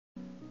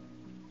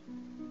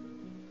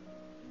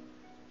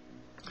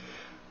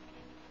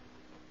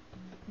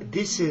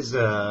This is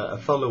a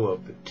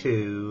follow-up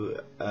to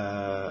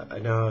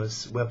an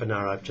hour's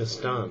webinar I've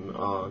just done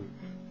on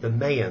the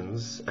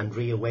Mayans and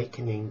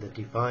reawakening the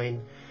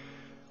divine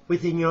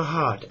within your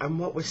heart. And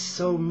what was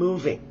so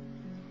moving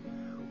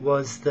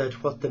was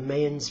that what the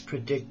Mayans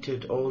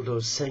predicted all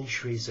those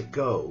centuries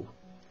ago,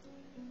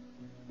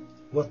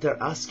 what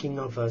they're asking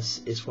of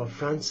us is what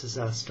Francis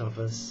asked of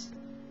us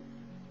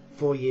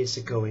 4 years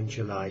ago in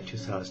July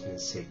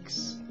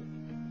 2006.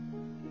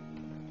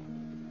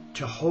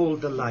 To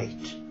hold the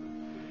light,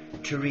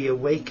 to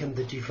reawaken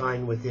the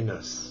divine within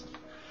us,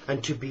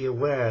 and to be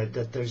aware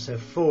that there's a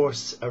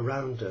force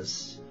around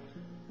us,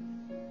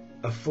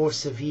 a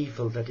force of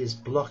evil that is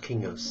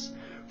blocking us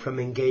from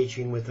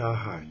engaging with our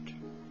heart.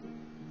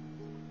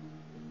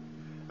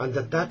 And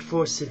that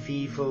force of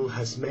evil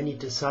has many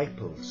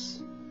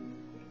disciples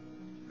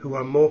who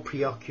are more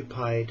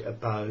preoccupied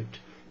about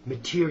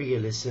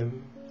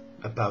materialism,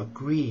 about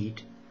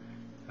greed,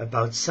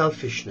 about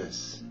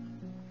selfishness,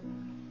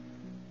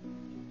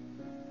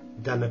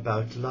 than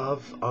about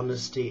love,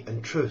 honesty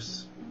and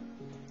truth.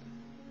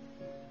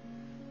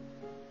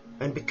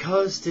 And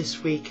because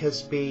this week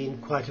has been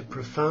quite a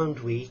profound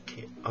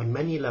week on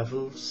many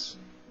levels,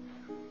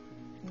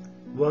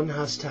 one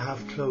has to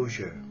have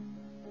closure.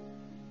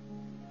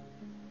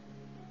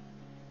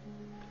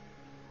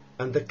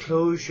 And the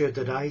closure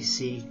that I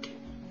seek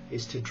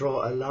is to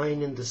draw a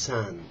line in the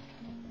sand,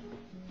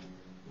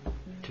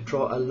 to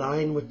draw a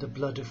line with the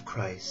blood of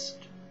Christ,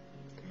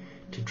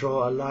 to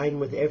draw a line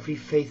with every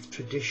faith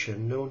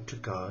tradition known to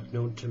God,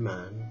 known to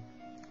man,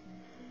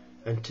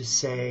 and to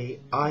say,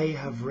 I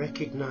have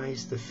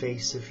recognized the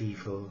face of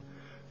evil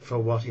for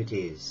what it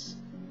is.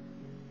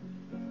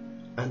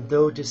 And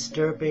though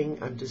disturbing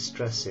and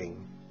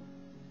distressing,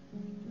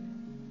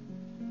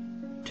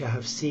 to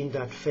have seen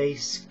that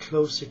face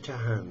closer to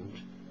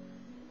hand,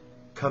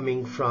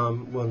 coming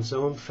from one's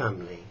own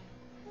family.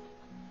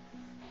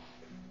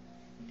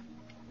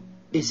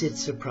 Is it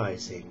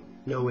surprising?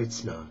 No,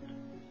 it's not.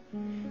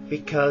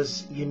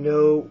 Because, you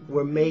know,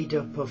 we're made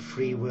up of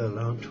free will,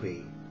 aren't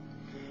we?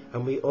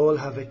 And we all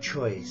have a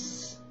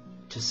choice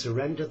to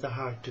surrender the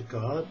heart to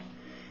God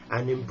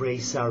and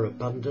embrace our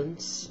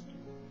abundance,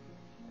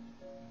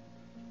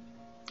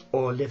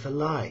 or live a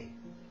lie.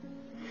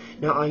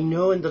 Now, I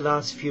know in the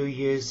last few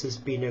years there's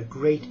been a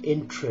great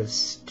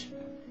interest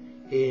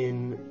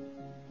in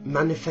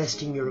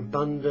manifesting your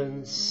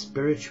abundance,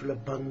 spiritual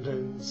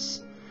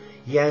abundance.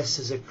 Yes,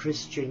 as a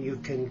Christian you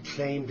can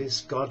claim this.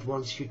 God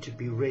wants you to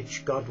be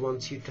rich. God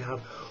wants you to have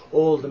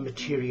all the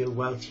material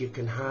wealth you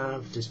can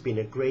have. There's been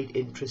a great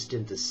interest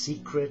in the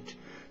secret,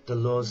 the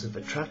laws of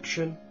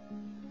attraction.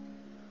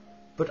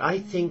 But I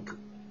think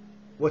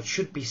what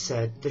should be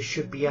said, there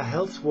should be a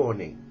health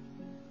warning,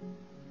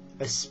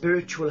 a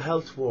spiritual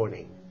health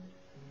warning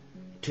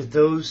to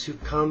those who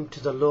come to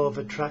the law of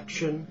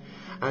attraction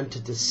and to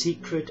the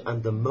secret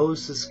and the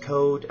Moses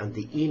code and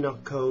the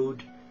Enoch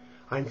code.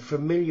 I'm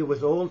familiar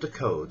with all the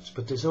codes,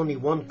 but there's only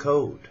one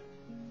code.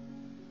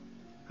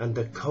 And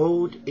the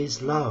code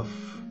is love.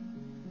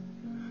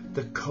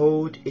 The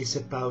code is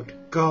about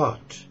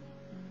God.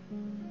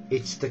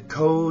 It's the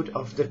code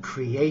of the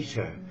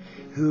Creator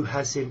who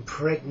has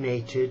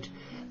impregnated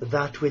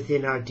that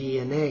within our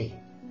DNA.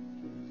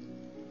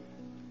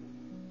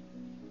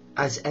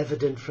 As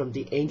evident from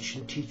the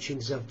ancient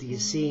teachings of the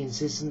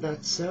Essenes, isn't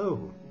that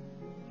so?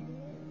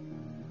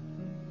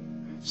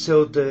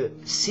 So the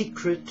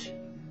secret,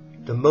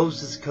 the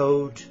Moses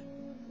code,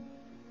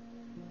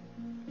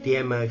 the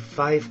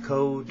MI5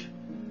 code,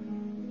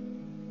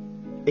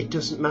 it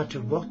doesn't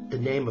matter what the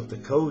name of the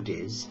code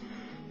is,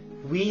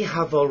 we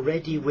have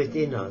already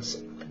within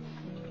us,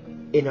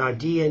 in our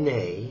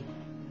DNA,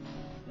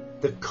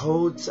 the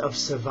codes of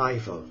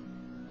survival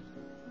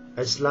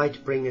as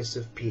light bringers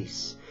of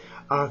peace.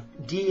 Our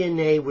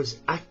DNA was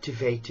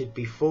activated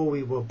before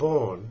we were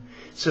born,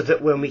 so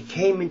that when we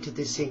came into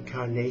this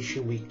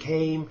incarnation, we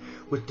came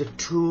with the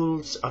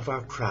tools of our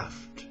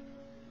craft.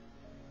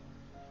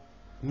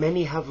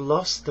 Many have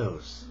lost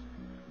those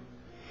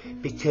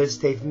because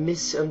they've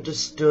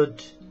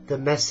misunderstood the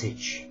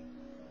message.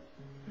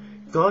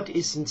 God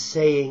isn't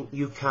saying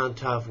you can't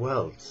have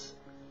wealth.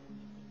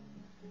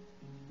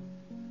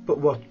 But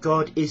what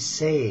God is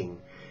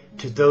saying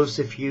to those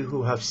of you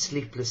who have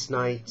sleepless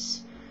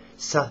nights,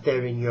 sat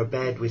there in your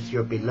bed with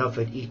your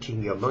beloved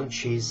eating your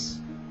munchies,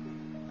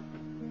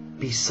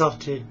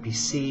 besotted,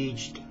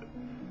 besieged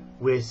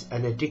with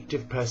an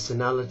addictive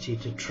personality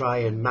to try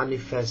and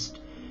manifest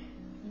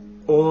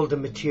all the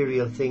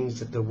material things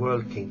that the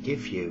world can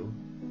give you,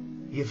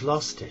 you've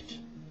lost it.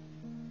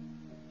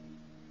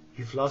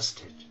 You've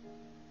lost it.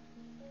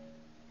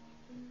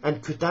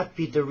 And could that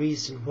be the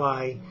reason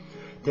why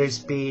there's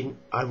been,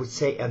 I would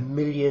say,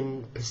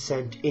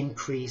 1,000,000%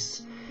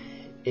 increase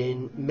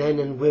in men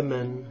and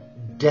women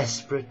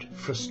desperate,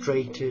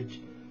 frustrated,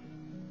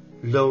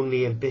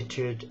 lonely,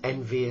 embittered,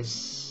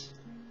 envious,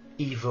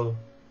 evil,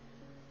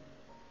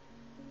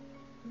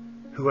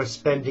 who are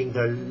spending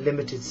their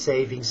limited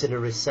savings in a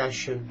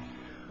recession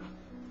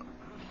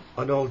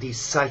on all these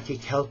psychic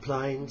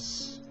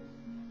helplines,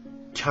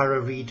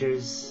 tarot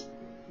readers,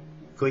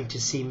 going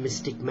to see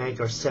Mystic Meg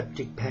or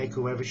Septic Peg,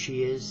 whoever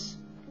she is?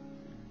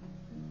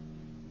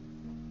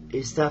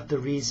 Is that the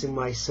reason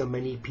why so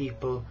many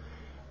people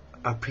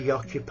are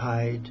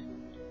preoccupied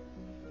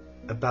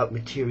about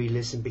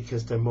materialism,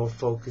 because they're more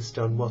focused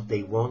on what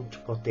they want,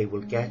 what they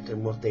will get,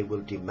 and what they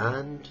will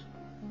demand?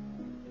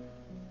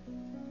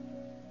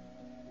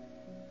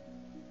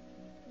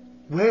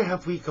 Where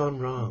have we gone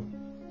wrong?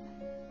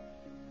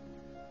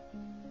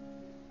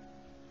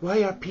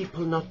 Why are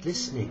people not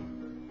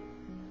listening?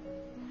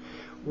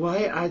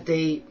 Why are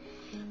they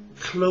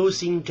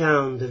closing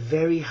down the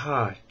very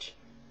heart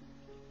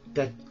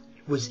that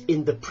was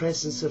in the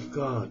presence of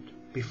God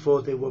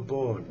before they were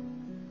born?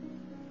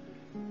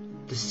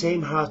 The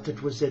same heart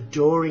that was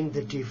adoring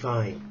the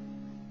divine.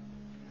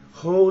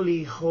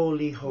 Holy,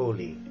 holy,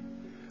 holy,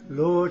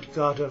 Lord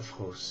God of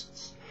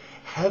hosts,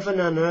 heaven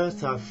and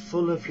earth are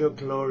full of your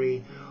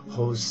glory,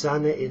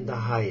 Hosanna in the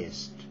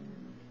highest.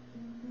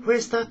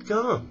 Where's that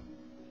gone?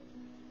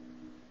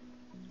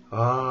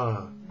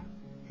 Ah,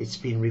 it's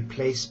been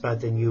replaced by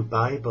the new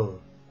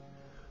Bible,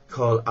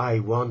 called I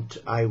want,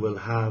 I will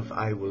have,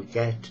 I will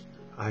get,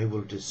 I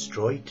will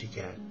destroy to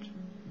get.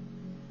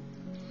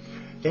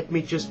 Let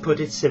me just put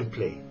it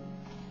simply.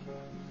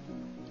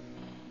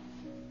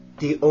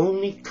 The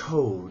only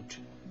code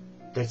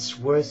that's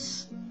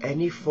worth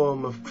any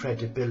form of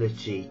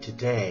credibility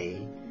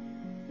today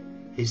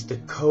is the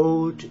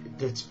code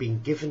that's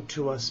been given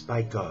to us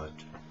by God.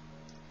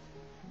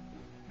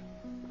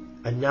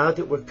 And now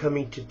that we're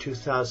coming to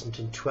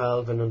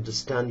 2012 and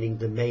understanding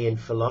the Mayan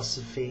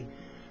philosophy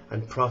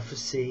and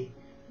prophecy,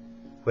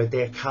 where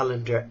their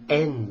calendar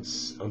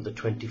ends on the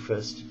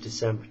 21st of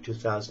December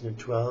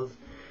 2012,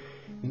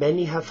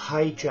 many have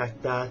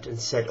hijacked that and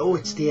said, oh,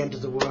 it's the end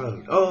of the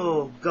world.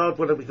 Oh, God,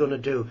 what are we going to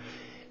do?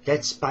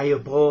 Let's buy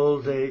up all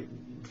the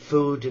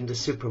food in the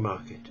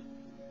supermarket.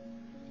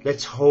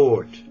 Let's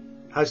hoard.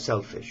 How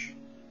selfish.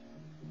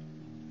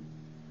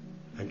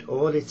 And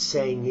all it's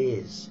saying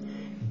is,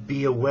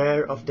 be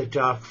aware of the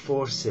dark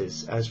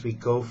forces as we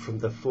go from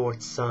the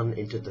fourth sun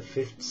into the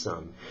fifth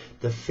sun.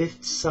 The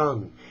fifth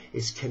sun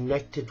is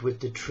connected with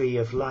the tree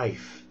of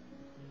life,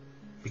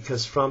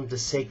 because from the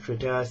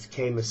sacred earth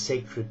came a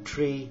sacred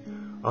tree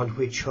on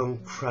which hung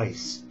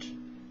Christ.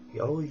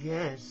 Oh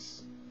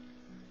yes,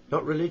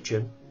 not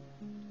religion.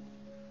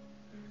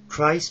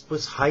 Christ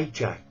was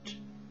hijacked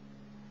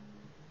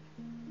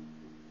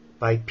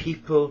by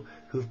people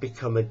who've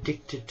become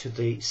addicted to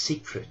the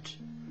secret,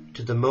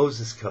 to the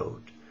Moses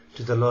Code,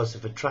 to the laws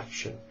of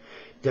attraction.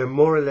 They're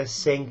more or less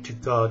saying to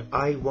God,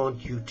 I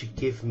want you to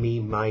give me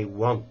my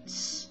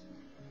wants.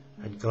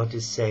 And God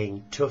is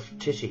saying, tough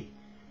titty,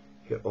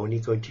 you're only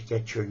going to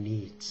get your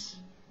needs.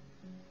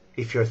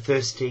 If you're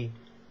thirsty,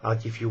 I'll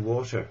give you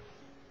water.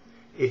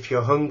 If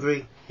you're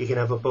hungry, you can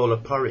have a bowl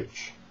of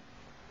porridge.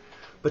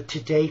 But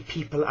today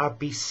people are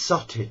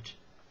besotted.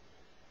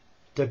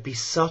 They're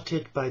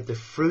besotted by the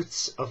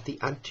fruits of the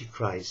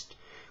Antichrist,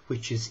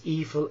 which is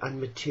evil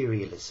and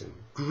materialism,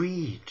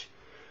 greed,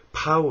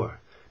 power.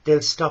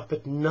 They'll stop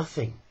at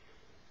nothing.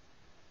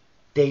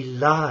 They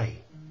lie,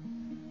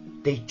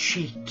 they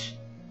cheat,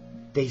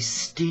 they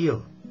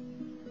steal,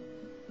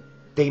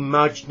 they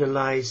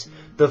marginalize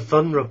the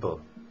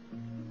vulnerable.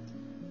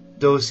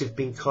 Those who've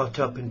been caught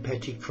up in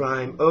petty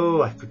crime,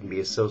 oh, I couldn't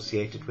be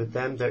associated with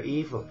them, they're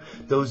evil.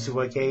 Those who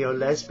are gay or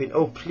lesbian,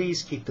 oh,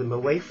 please keep them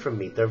away from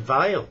me, they're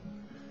vile.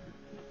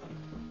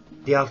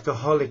 The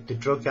alcoholic, the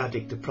drug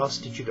addict, the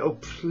prostitute, oh,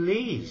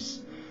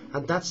 please.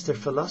 And that's their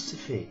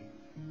philosophy.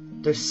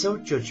 They're so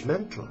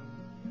judgmental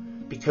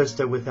because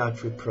they're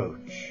without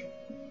reproach.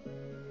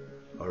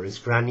 Or as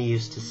Granny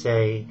used to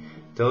say,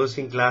 those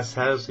in glass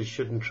houses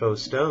shouldn't throw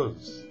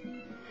stones.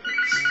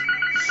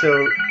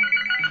 So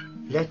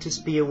let us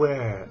be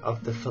aware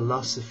of the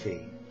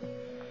philosophy.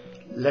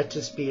 Let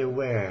us be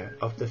aware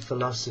of the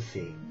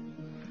philosophy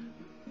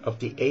of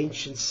the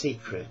ancient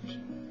secret.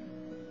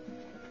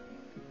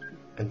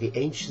 And the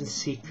ancient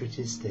secret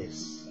is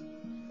this: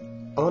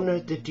 honor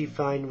the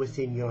divine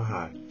within your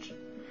heart.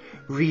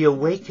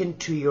 Reawaken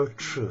to your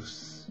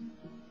truth.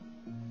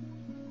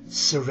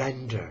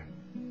 Surrender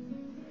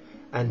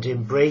and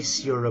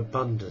embrace your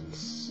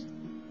abundance.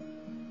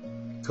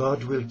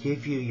 God will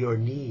give you your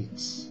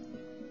needs,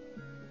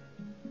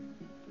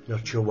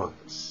 not your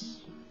wants.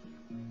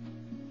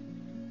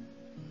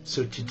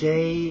 So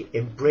today,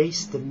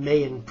 embrace the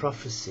Mayan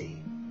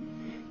prophecy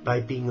by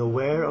being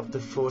aware of the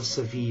force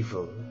of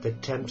evil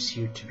that tempts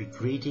you to be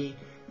greedy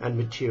and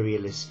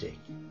materialistic,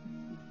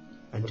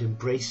 and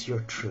embrace your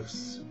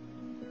truth.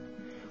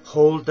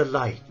 Hold the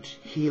light,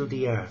 heal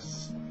the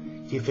earth,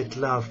 give it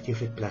love,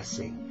 give it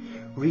blessing.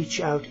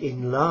 Reach out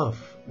in love,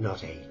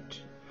 not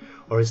hate.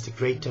 Or as the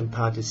great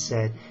Tempadis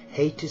said,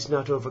 hate is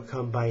not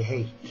overcome by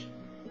hate.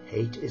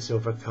 Hate is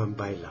overcome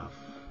by love.